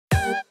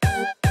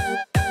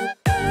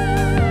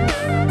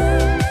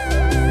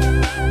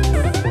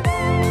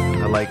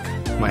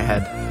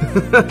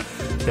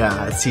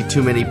Yeah, I see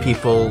too many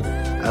people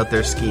out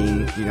there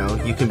skiing. You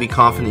know, you can be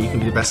confident, you can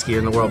be the best skier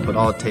in the world, but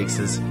all it takes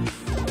is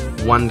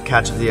one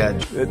catch of the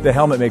edge. The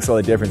helmet makes all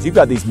the difference. You've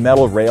got these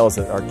metal rails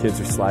that our kids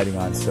are sliding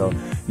on, so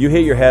you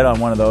hit your head on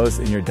one of those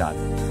and you're done.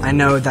 I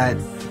know that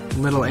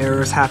little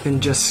errors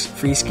happen just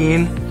free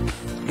skiing,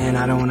 and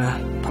I don't want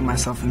to put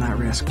myself in that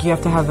risk. You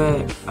have to have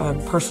a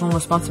personal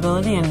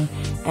responsibility and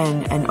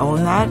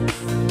own that.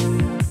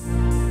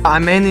 I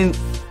mainly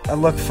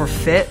look for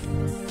fit.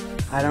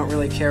 I don't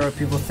really care what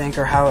people think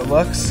or how it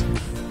looks.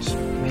 Just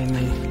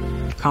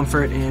mainly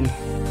comfort and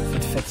if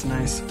it fits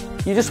nice.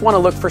 You just want to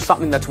look for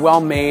something that's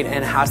well made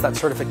and has that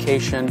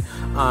certification.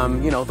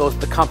 You know,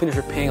 the companies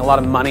are paying a lot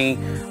of money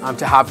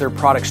to have their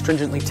products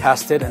stringently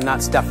tested, and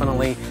that's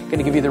definitely going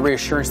to give you the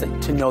reassurance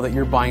to know that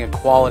you're buying a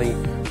quality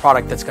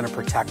product that's going to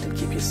protect and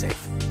keep you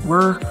safe.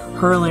 We're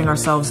hurling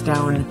ourselves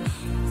down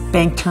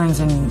bank turns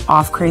and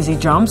off crazy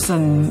jumps,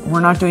 and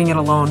we're not doing it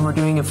alone. We're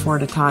doing it 4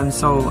 at a time.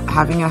 So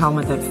having a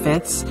helmet that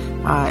fits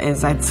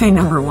is, I'd say,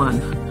 number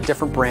one.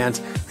 Different brands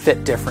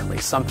fit differently.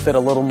 Some fit a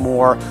little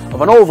more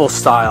of an oval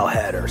style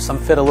head, or some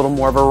fit a little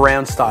more of a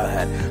round style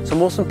head. So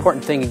most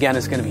important thing again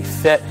is going to be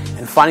fit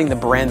and finding the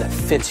brand that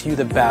fits you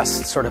the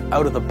best, sort of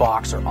out of the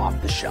box or off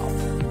the shelf.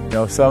 You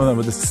know, some of them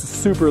with a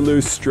super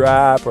loose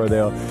strap, or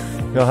they'll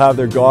have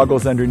their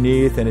goggles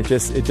underneath, and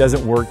it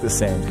doesn't work the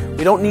same.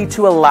 We don't need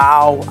to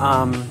allow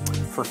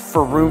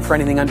for room for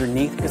anything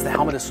underneath, because the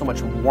helmet is so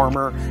much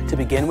warmer to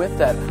begin with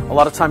that a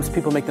lot of times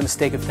people make the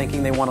mistake of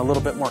thinking they want a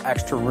little bit more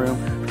extra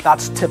room.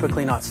 That's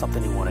typically not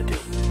something you want to do.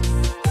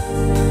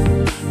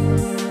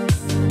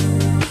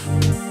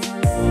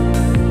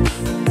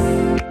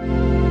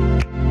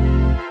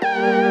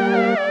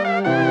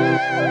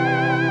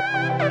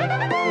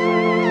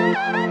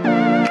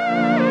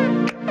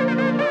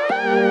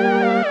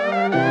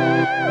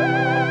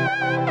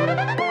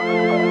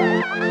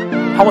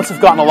 Helmets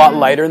have gotten a lot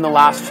lighter in the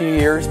last few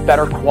years.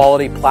 Better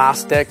quality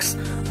plastics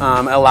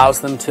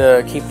allows them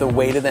to keep the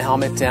weight of the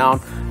helmet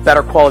down.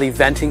 Better quality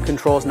venting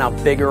controls, now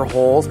bigger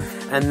holes.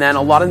 And then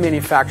a lot of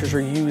manufacturers are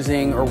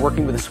using or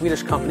working with a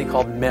Swedish company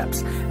called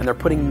MIPS, and they're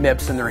putting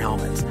MIPS in their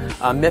helmets.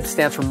 MIPS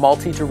stands for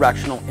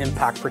Multi-Directional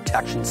Impact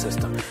Protection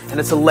System. And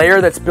it's a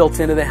layer that's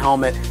built into the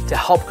helmet to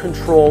help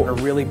control a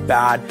really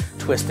bad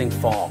twisting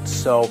fall.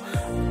 So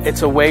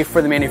it's a way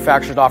for the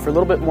manufacturer to offer a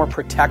little bit more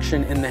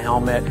protection in the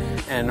helmet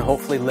and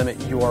hopefully limit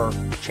your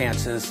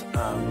chances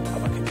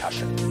of a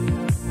concussion.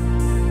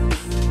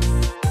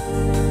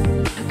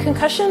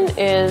 Concussion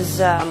is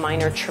a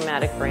minor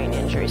traumatic brain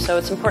injury, so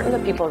it's important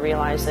that people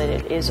realize that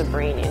it is a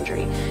brain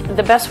injury.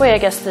 The best way, I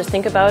guess, to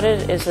think about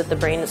it is that the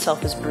brain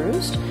itself is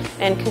bruised,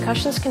 and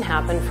concussions can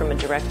happen from a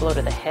direct blow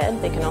to the head.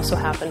 They can also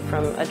happen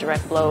from a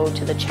direct blow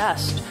to the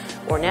chest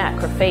or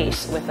neck or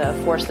face with a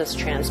force that's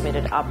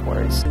transmitted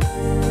upwards.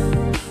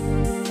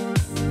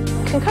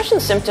 Concussion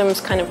symptoms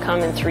kind of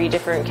come in 3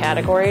 different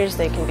categories.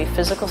 They can be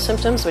physical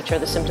symptoms, which are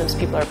the symptoms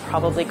people are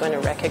probably going to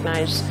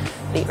recognize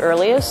the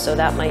earliest. So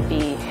that might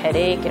be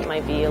headache, it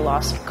might be a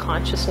loss of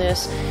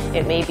consciousness,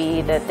 it may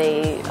be that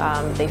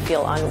they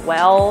feel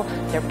unwell,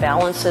 their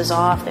balance is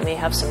off, they may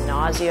have some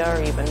nausea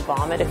or even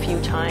vomit a few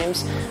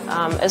times.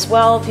 As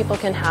well, people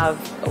can have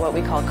what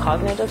we call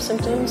cognitive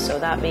symptoms. So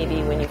that may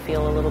be when you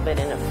feel a little bit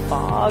in a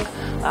fog,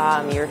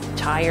 you're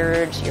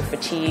tired, you're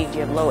fatigued,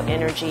 you have low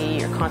energy,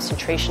 your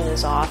concentration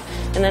is off.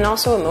 And then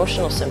also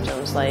emotional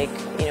symptoms like,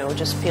 you know,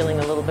 just feeling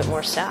a little bit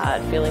more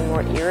sad, feeling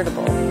more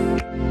irritable.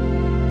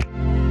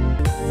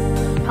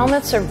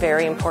 Helmets are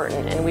very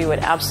important, and we would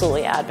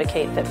absolutely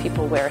advocate that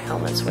people wear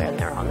helmets when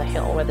they're on the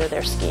hill, whether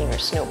they're skiing or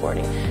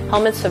snowboarding.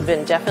 Helmets have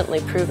been definitely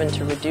proven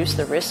to reduce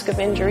the risk of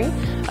injury,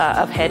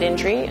 of head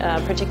injury,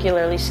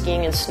 particularly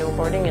skiing and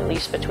snowboarding, at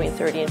least between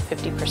 30 and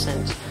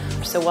 50%.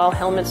 So while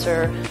helmets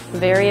are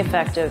very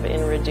effective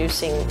in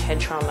reducing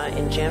head trauma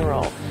in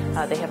general,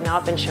 they have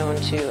not been shown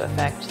to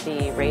affect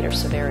the rate or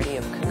severity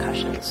of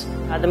concussions.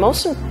 The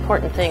most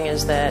important thing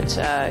is that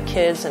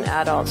kids and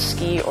adults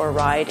ski or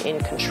ride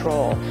in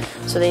control.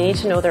 So they need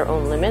to know their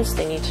own limits,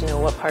 they need to know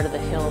what part of the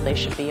hill they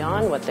should be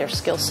on, what their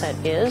skill set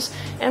is,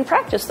 and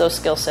practice those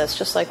skill sets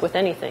just like with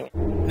anything.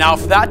 Now,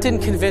 if that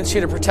didn't convince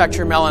you to protect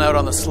your melon out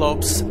on the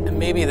slopes,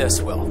 maybe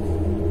this will.